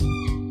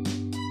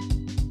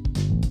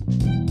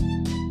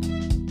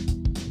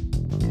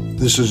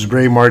This is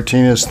Ray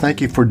Martinez.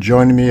 Thank you for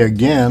joining me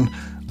again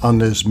on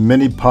this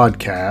mini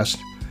podcast.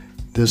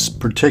 This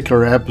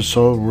particular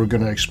episode, we're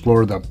going to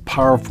explore the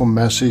powerful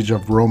message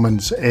of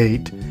Romans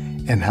 8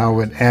 and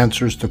how it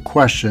answers the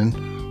question,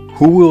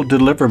 who will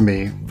deliver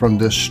me from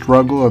this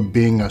struggle of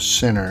being a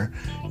sinner,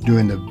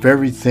 doing the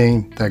very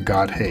thing that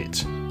God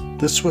hates?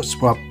 This was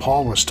what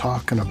Paul was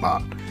talking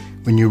about.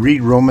 When you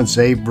read Romans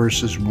 8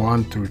 verses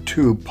 1 through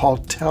 2, Paul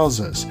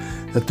tells us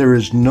that there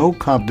is no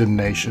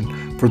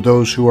condemnation for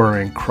those who are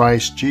in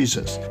Christ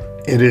Jesus.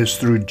 It is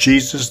through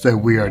Jesus that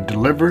we are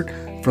delivered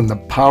from the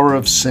power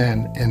of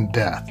sin and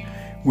death.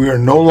 We are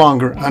no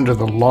longer under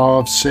the law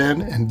of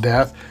sin and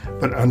death,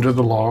 but under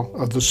the law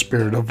of the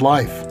Spirit of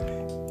life.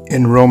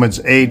 In Romans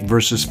 8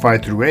 verses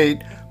 5 through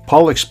 8,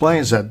 Paul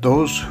explains that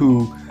those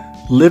who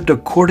lived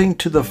according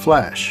to the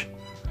flesh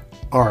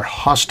are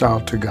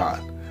hostile to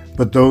God.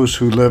 But those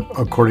who live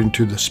according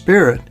to the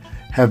Spirit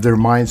have their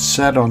minds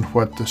set on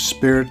what the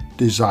Spirit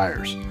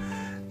desires.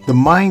 The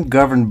mind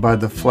governed by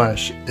the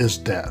flesh is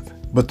death,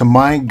 but the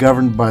mind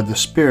governed by the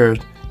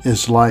Spirit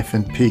is life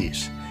and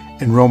peace.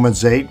 In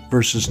Romans 8,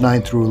 verses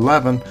 9 through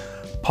 11,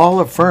 Paul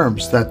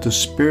affirms that the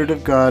Spirit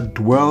of God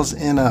dwells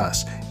in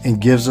us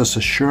and gives us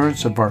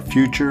assurance of our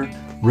future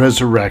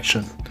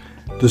resurrection.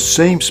 The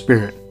same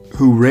Spirit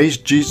who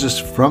raised Jesus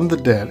from the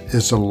dead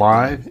is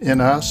alive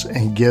in us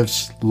and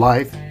gives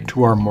life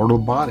to our mortal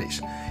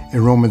bodies.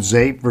 In Romans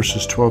 8,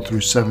 verses 12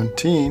 through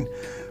 17,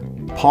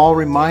 Paul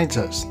reminds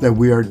us that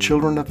we are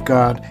children of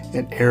God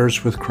and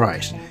heirs with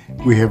Christ.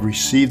 We have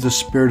received the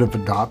Spirit of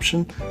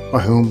adoption, by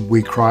whom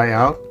we cry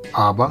out,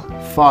 Abba,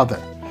 Father.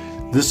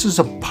 This is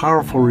a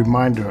powerful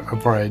reminder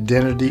of our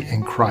identity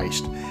in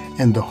Christ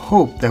and the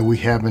hope that we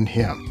have in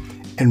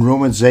Him. In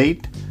Romans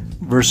 8,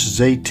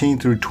 verses 18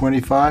 through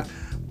 25,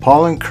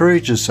 Paul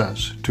encourages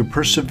us to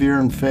persevere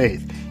in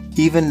faith,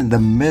 even in the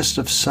midst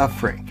of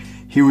suffering.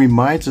 He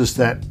reminds us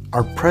that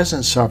our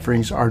present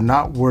sufferings are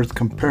not worth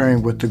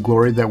comparing with the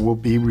glory that will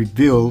be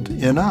revealed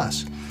in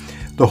us.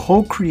 The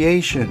whole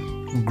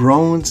creation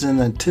groans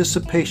in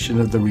anticipation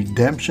of the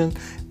redemption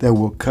that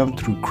will come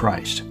through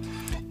Christ.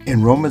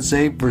 In Romans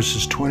 8,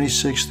 verses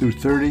 26 through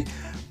 30,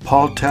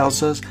 Paul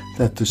tells us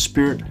that the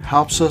Spirit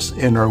helps us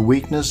in our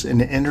weakness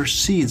and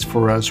intercedes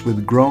for us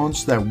with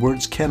groans that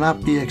words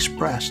cannot be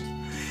expressed.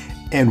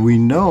 And we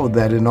know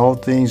that in all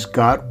things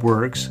God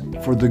works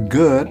for the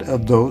good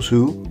of those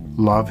who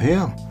love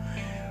Him,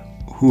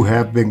 who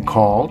have been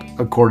called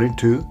according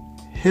to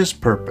His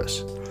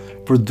purpose.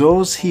 For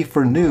those He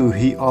foreknew,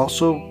 He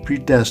also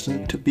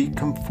predestined to be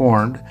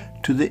conformed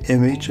to the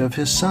image of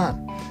His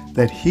Son,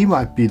 that He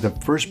might be the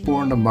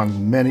firstborn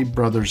among many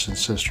brothers and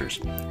sisters.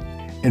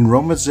 In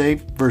Romans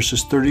 8,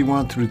 verses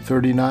 31 through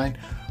 39,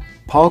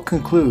 Paul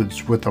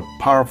concludes with a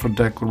powerful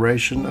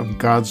declaration of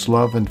God's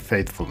love and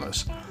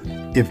faithfulness.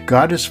 If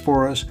God is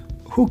for us,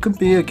 who can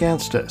be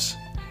against us?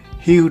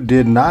 He who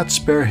did not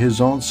spare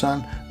His own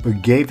Son,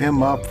 but gave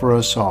Him up for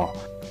us all,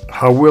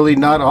 how will He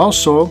not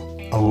also,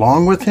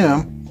 along with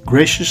Him,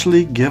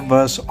 graciously give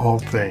us all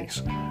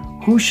things?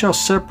 Who shall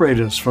separate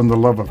us from the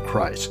love of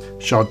Christ?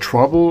 Shall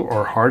trouble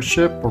or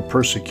hardship or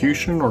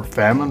persecution or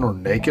famine or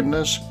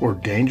nakedness or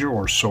danger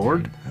or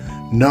sword?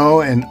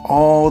 No, in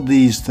all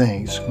these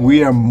things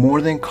we are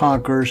more than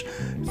conquerors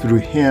through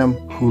Him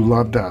who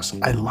loved us.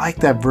 I like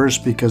that verse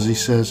because he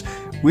says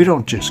we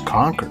don't just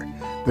conquer,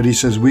 but he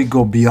says we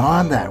go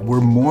beyond that. We're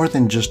more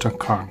than just a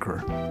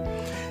conqueror.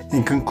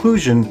 In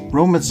conclusion,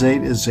 Romans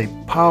 8 is a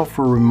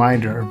powerful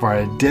reminder of our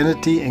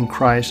identity in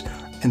Christ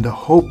and the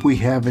hope we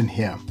have in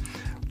Him.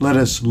 Let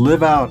us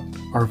live out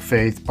our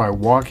faith by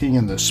walking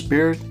in the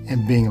Spirit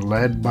and being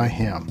led by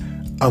Him.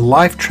 A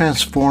life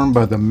transformed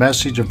by the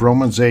message of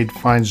Romans 8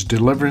 finds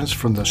deliverance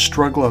from the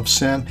struggle of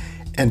sin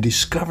and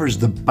discovers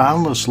the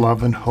boundless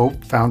love and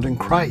hope found in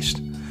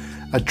Christ.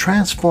 A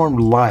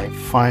transformed life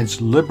finds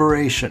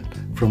liberation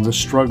from the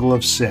struggle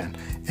of sin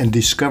and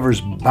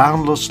discovers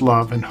boundless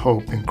love and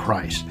hope in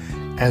Christ,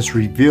 as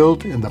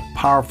revealed in the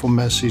powerful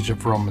message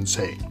of Romans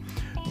 8.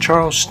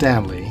 Charles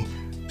Stanley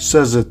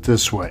says it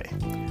this way: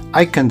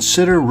 I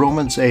consider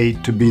Romans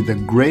 8 to be the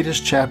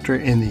greatest chapter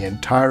in the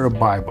entire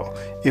Bible.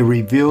 It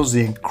reveals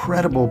the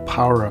incredible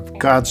power of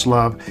God's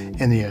love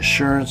and the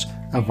assurance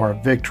of our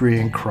victory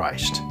in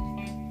Christ.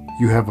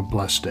 You have a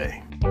blessed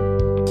day.